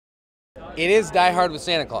It is Die Hard with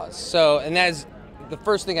Santa Claus. So, and that is the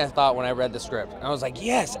first thing I thought when I read the script. I was like,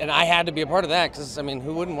 yes, and I had to be a part of that because, I mean,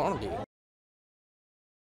 who wouldn't want to be?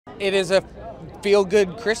 It is a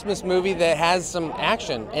feel-good Christmas movie that has some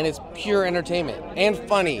action, and it's pure entertainment and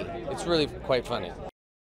funny. It's really quite funny.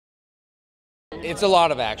 It's a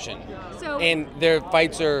lot of action, and their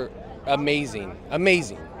fights are amazing.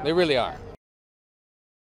 Amazing. They really are.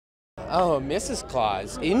 Oh, Mrs.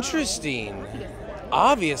 Claus. Interesting.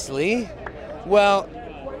 Obviously. Well,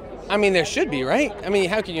 I mean, there should be, right? I mean,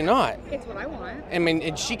 how can you not? It's what I want. I mean,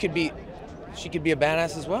 and she could be a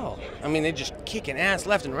badass as well. I mean, they're just kicking ass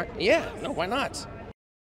left and right. Yeah, no, why not?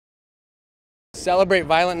 Celebrate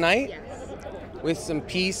Violent Night Yes. with some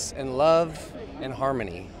peace and love and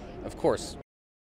harmony, of course.